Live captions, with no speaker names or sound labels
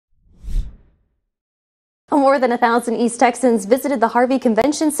More than 1,000 East Texans visited the Harvey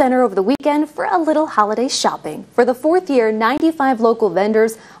Convention Center over the weekend for a little holiday shopping. For the fourth year, 95 local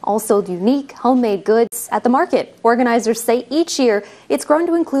vendors all sold unique homemade goods at the market. Organizers say each year it's grown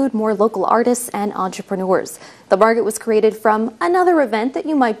to include more local artists and entrepreneurs. The market was created from another event that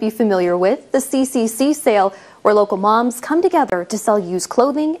you might be familiar with, the CCC Sale, where local moms come together to sell used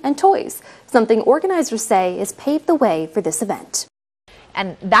clothing and toys, something organizers say has paved the way for this event.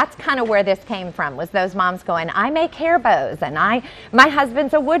 And that's kind of where this came from, was those moms going, I make hair bows, and my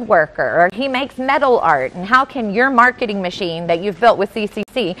husband's a woodworker, or he makes metal art, and how can your marketing machine that you've built with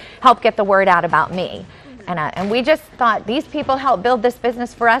CCC help get the word out about me? And we just thought, these people help build this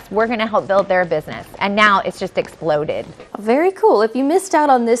business for us, we're going to help build their business. And now it's just exploded. Very cool. If you missed out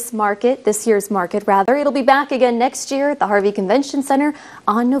on this year's market, it'll be back again next year at the Harvey Convention Center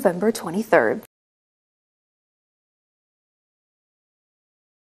on November 23rd.